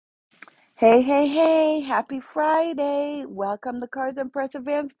Hey, hey, hey, happy Friday. Welcome to Cards and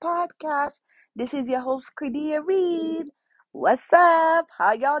Perseverance Podcast. This is your host, Credia Reed. What's up?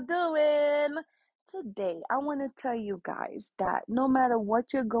 How y'all doing? Today, I want to tell you guys that no matter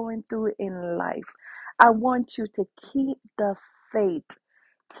what you're going through in life, I want you to keep the faith.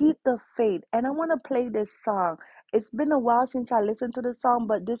 Keep the faith. And I want to play this song. It's been a while since I listened to the song,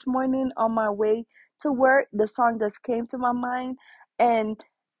 but this morning on my way to work, the song just came to my mind. And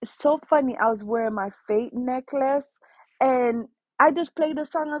it's so funny. I was wearing my faith necklace and I just played the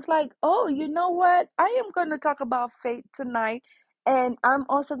song. I was like, oh, you know what? I am going to talk about faith tonight. And I'm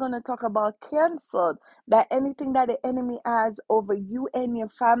also going to talk about canceled. That anything that the enemy has over you and your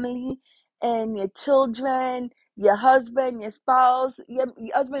family and your children, your husband, your spouse, your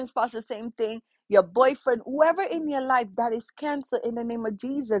husband and spouse, the same thing, your boyfriend, whoever in your life that is canceled in the name of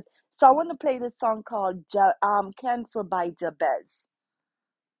Jesus. So I want to play this song called Cancel by Jabez.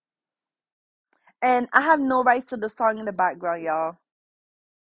 And I have no rights to the song in the background, y'all.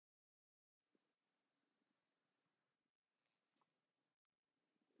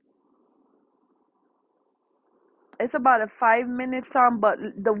 It's about a 5 minute song, but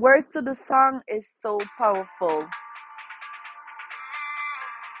the words to the song is so powerful.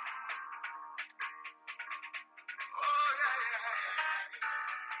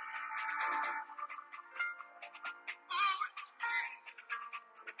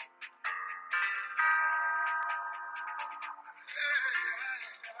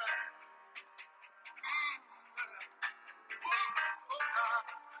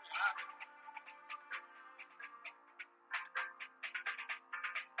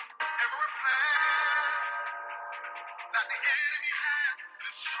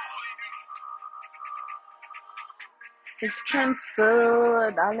 It's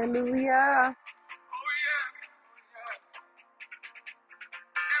canceled. Hallelujah.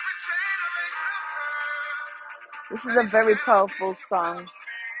 This is a very powerful song.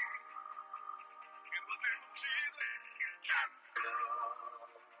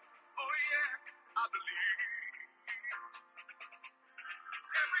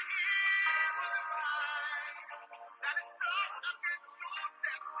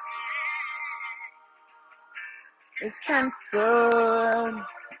 It's canceled.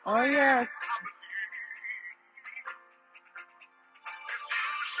 Oh, yes.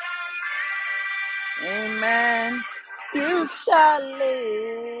 Amen. You shall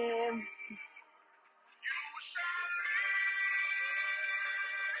live.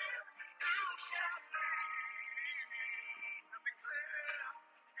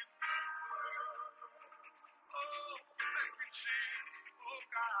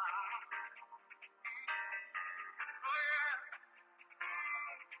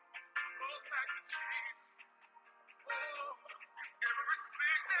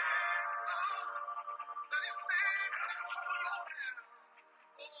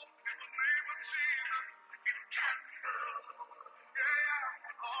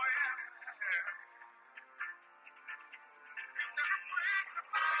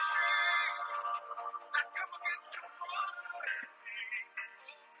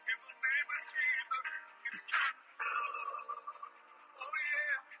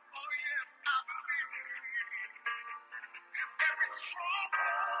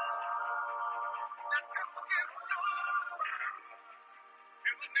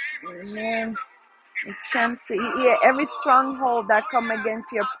 Amen. It's canceled. Yeah, every stronghold that come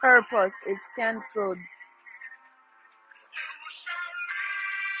against your purpose is canceled.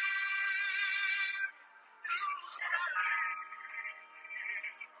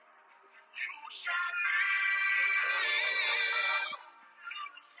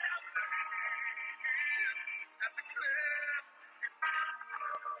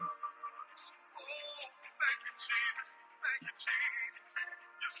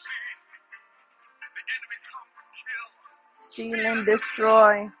 Steal and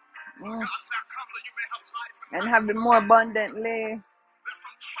destroy. Mm. And have it more abundantly.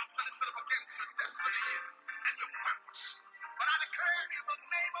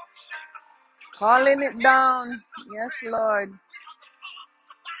 Calling it down. Yes, Lord.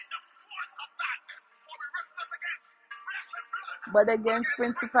 But against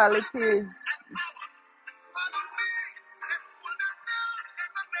principalities.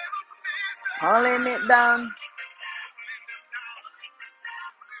 Calling it down.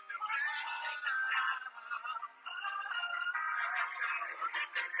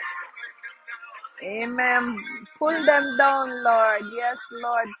 Amen. Pull them down, Lord. Yes,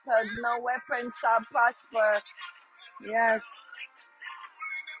 Lord. Cause no weapon shall prosper. Yes.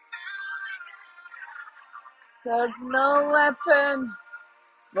 Cause no weapon.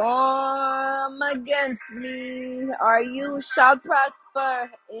 form against me or you shall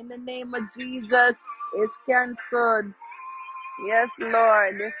prosper in the name of Jesus. It's cancelled. Yes,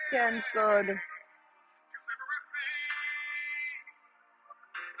 Lord, it's cancelled.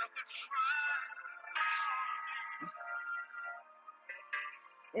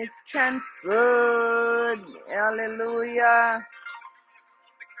 It's cancelled. Hallelujah.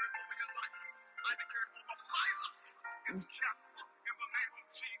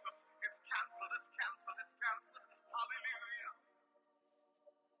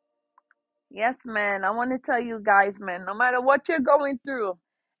 Yes, man. I want to tell you guys, man, no matter what you're going through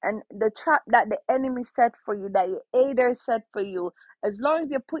and the trap that the enemy set for you, that your haters set for you, as long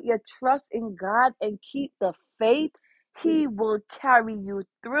as you put your trust in God and keep the faith, He will carry you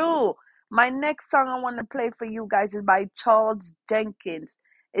through. My next song I want to play for you guys is by Charles Jenkins.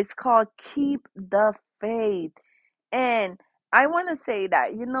 It's called Keep the Faith. And I want to say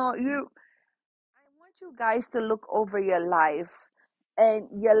that, I want you guys to look over your life and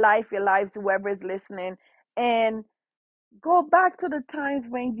your lives, whoever is listening, and go back to the times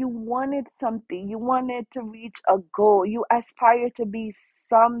when you wanted something, you wanted to reach a goal, you aspire to be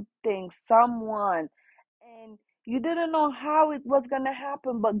something, someone, and you didn't know how it was going to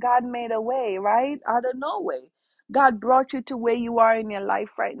happen, but God made a way, right? Out of no way. God brought you to where you are in your life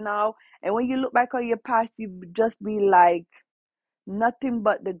right now. And when you look back on your past, you just be like, nothing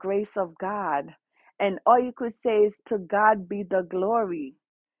but the grace of God. And all you could say is, to God be the glory.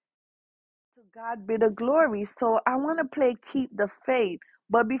 To God be the glory. So I want to play Keep the Faith.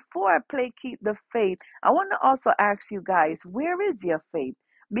 But before I play Keep the Faith, I want to also ask you guys, where is your faith?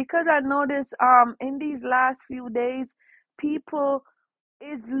 Because I noticed in these last few days, people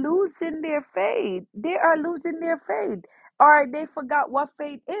is losing their faith. They are losing their faith, or they forgot what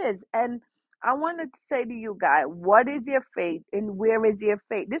faith is. And I wanted to say to you guys, what is your faith and where is your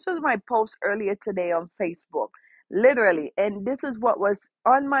faith? This was my post earlier today on Facebook, literally. And this is what was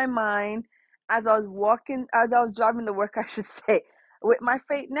on my mind as I was walking, as I was driving to work, I should say, with my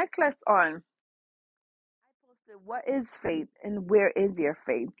faith necklace on. Posted, what is faith and where is your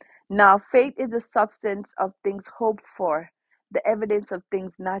faith? Now, faith is the substance of things hoped for, the evidence of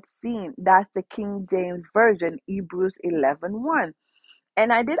things not seen. That's the King James Version, Hebrews 11:1.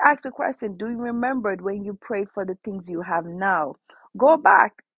 And I did ask the question, do you remember when you prayed for the things you have now? Go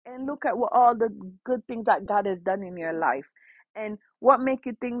back and look at what all the good things that God has done in your life. And what make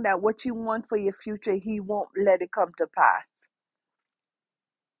you think that what you want for your future, He won't let it come to pass?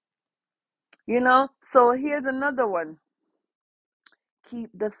 So here's another one.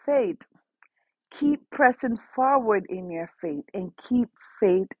 Keep the faith. Keep pressing forward in your faith and keep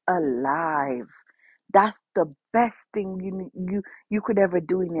faith alive. That's the best thing you could ever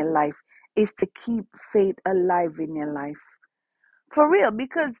do in your life, is to keep faith alive in your life. For real,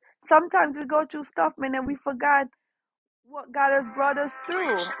 because sometimes we go through stuff, man, and we forgot what God has brought us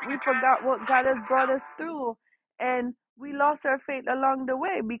through. We forgot what God has brought us through. And we lost our faith along the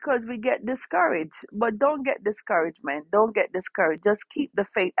way because we get discouraged. But don't get discouraged, man. Don't get discouraged. Just keep the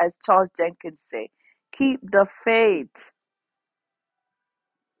faith, as Charles Jenkins say. Keep the faith.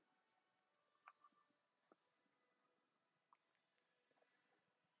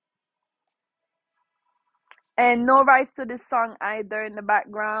 And no rights to this song either in the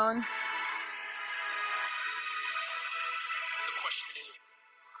background. The question is,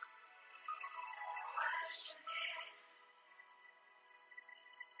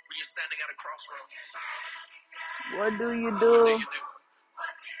 when you're standing at a crossroads, what do you do? What do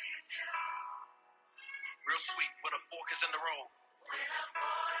you do? Real sweet, when a fork is in the road. When a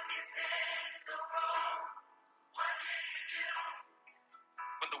fork is in the road, what do you do?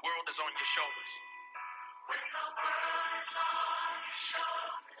 When the world is on your shoulders. When the world is on your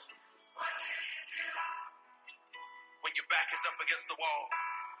shoulders, what do you do? When your back is up against the wall.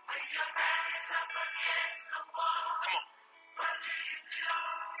 When your back is up against the wall. Come on. What do you do?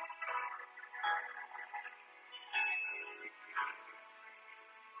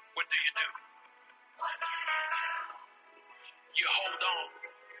 What do you do? What do you do? You hold on.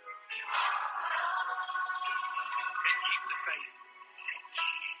 You hold on. And keep the faith. And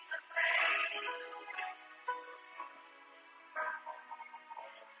keep the faith.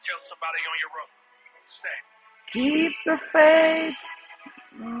 Tell somebody on your road. Say, keep the faith.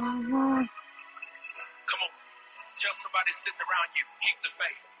 Mm-hmm. Come on. Tell somebody sitting around you, keep the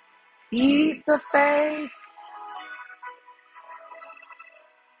faith. Keep the faith.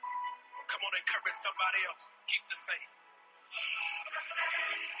 Come on, encourage somebody else. Keep the faith. Keep the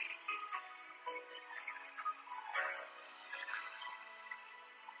faith.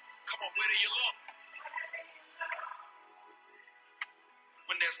 Come on, where do you look?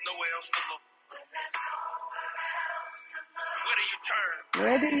 When there's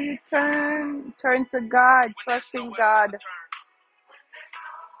Where do you turn? Turn to God, trusting God.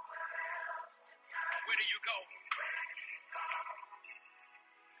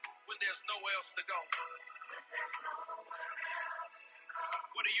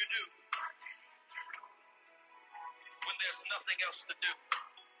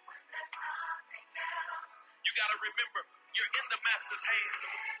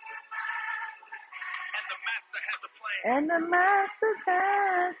 And the master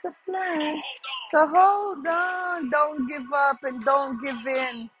has a plan. So hold on, don't give up and don't give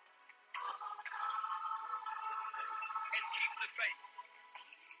in.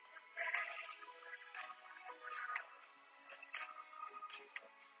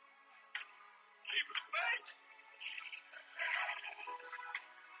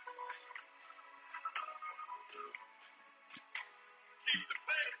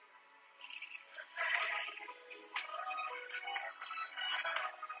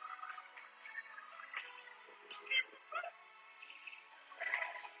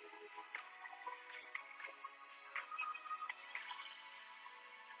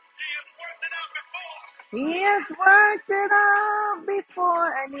 He has worked it out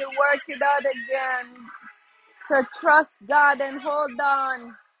before and he'll work it out again. To trust God and hold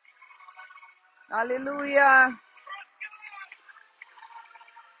on. Hallelujah.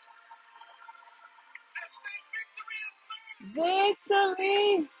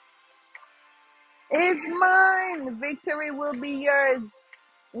 Victory is mine. Victory will be yours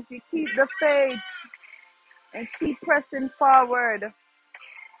if you keep the faith and keep pressing forward.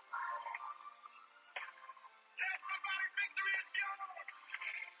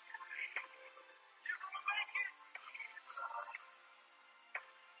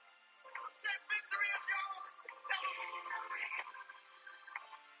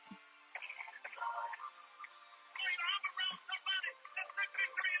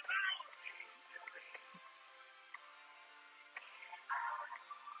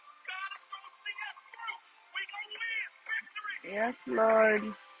 Yes, Lord.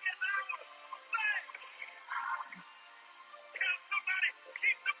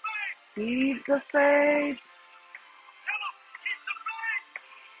 Keep the faith.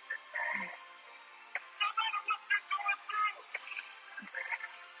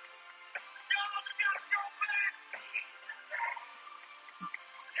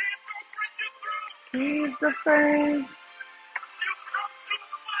 Keep the faith.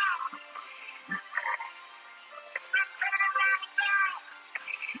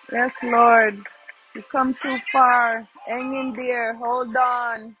 Yes, Lord. You come too far. Hang in there. Hold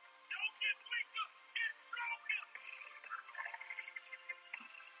on.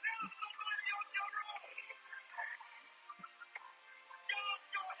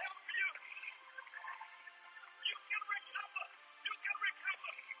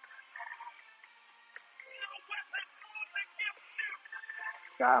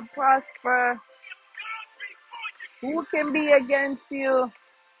 Shall prosper. Who can be against you?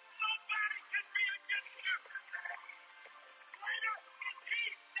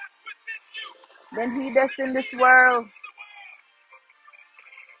 Than he that's in this world.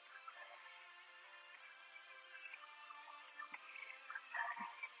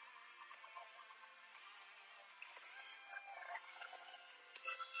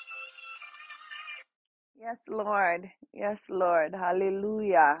 Yes, Lord. Yes, Lord.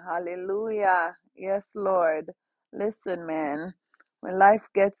 Hallelujah. Hallelujah. Yes, Lord. Listen, man. When life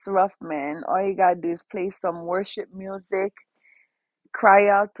gets rough, man, all you gotta do is play some worship music, cry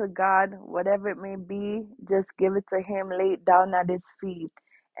out to God, whatever it may be, just give it to Him, lay it down at His feet,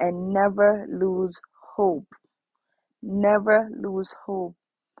 and never lose hope. Never lose hope,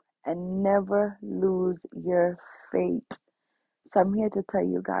 and never lose your faith. So I'm here to tell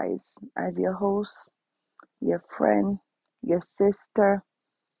you guys, as your host, your friend, your sister,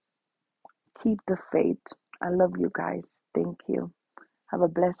 keep the faith. I love you guys. Thank you. Have a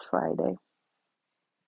blessed Friday.